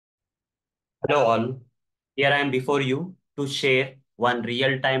Hello all, here I am before you to share one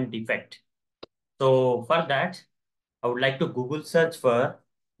real-time defect. So for that, I would like to Google search for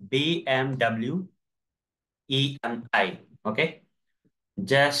BMW EMI. Okay,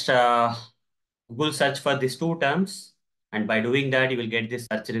 just Google search for these two terms, and by doing that, you will get this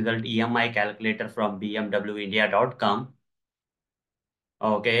search result EMI calculator from bmwindia.com.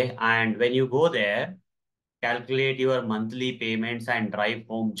 Okay, and when you go there, calculate your monthly payments and drive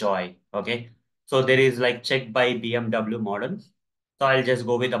home joy. Okay. So there is like check by BMW model. So I'll just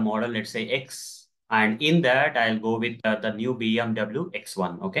go with a model, let's say X. And in that, I'll go with the new BMW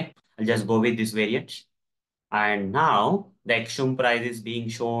X1. Okay. I'll just go with this variant. And now the ex-showroom price is being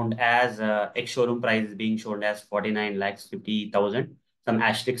shown as ex-showroom price is being shown as 49 lakhs 50,000. Some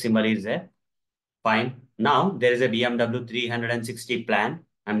asterisk symbol is there. Fine. Now there is a BMW 360 plan.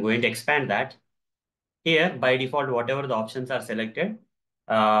 I'm going to expand that. Here, by default, whatever the options are selected,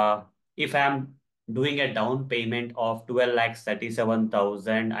 uh, if I'm doing a down payment of 12 lakhs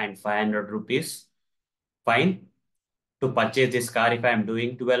 37,500 rupees, fine. To purchase this car, if I'm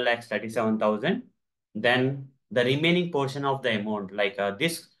doing 12 lakhs 37,000, then the remaining portion of the amount, like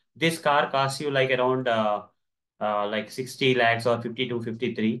this car costs you like around like 60 lakhs or 52,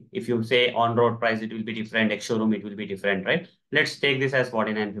 53. If you say on road price, it will be different. Ex showroom, it will be different, right? Let's take this as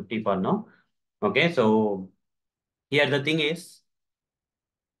 4950 for now. Okay, so here the thing is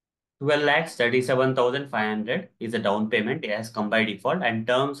 12 lakhs 37,500 is a down payment. It has come by default and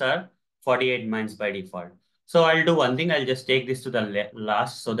terms are 48 months by default. So I'll do one thing. I'll just take this to the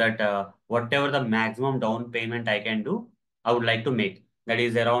last so that whatever the maximum down payment I can do, I would like to make. That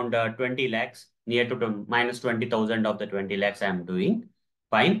is around 20 lakhs, near to minus 20,000 of the 20 lakhs I'm doing.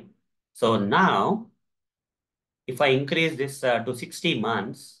 Fine. So now, if I increase this to 60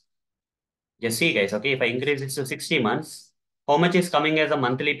 months, just see, guys, okay, if I increase it to 60 months, how much is coming as a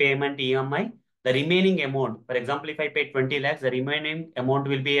monthly payment EMI? The remaining amount, for example, if I pay 20 lakhs, the remaining amount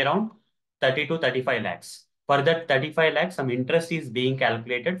will be around 30 to 35 lakhs. For that 35 lakhs, some interest is being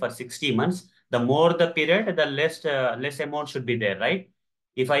calculated for 60 months. The more the period, the less amount should be there, right?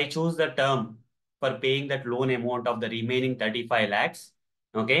 If I choose the term for paying that loan amount of the remaining 35 lakhs,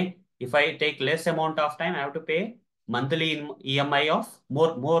 okay, if I take less amount of time, I have to pay monthly EMI of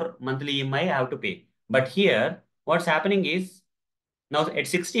more monthly EMI I have to pay. But here, what's happening is now at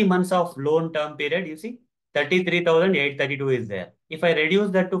 60 months of loan term period, you see 33,832 is there. If I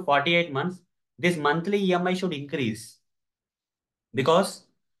reduce that to 48 months, this monthly EMI should increase because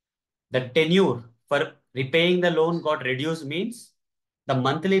the tenure for repaying the loan got reduced means the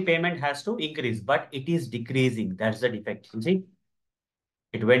monthly payment has to increase, but it is decreasing. That's the defect. You see,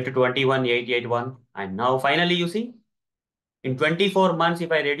 it went to 21,881, and now finally you see in 24 months,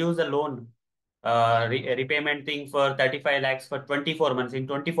 if I reduce the loan repayment thing for 35 lakhs for 24 months, in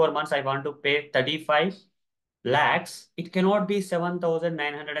 24 months, I want to pay 35 lakhs. It cannot be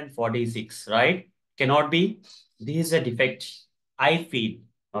 7,946, right? Cannot be. This is a defect. I feel,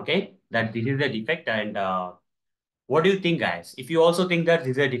 okay, that this is a defect. And what do you think, guys? If you also think that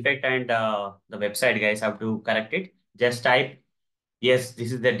this is a defect and the website guys have to correct it, just type yes,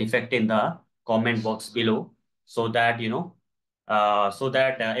 this is the defect in the comment box below so that,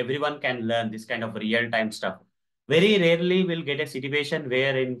 everyone can learn this kind of real-time stuff. Very rarely we'll get a situation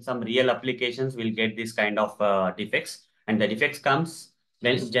where in some real applications we'll get this kind of defects. And the defects comes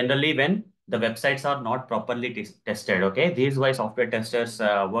when generally when the websites are not properly tested. Okay, these why software testers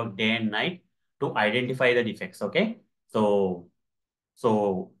work day and night to identify the defects. Okay, so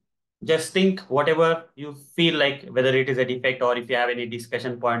just think whatever you feel like, whether it is a defect or if you have any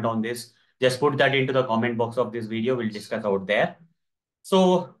discussion point on this, just put that into the comment box of this video. We'll discuss out there.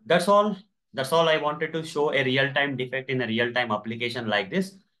 So that's all. That's all I wanted to show a real-time defect in a real-time application like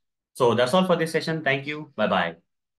this. So that's all for this session. Thank you. Bye-bye.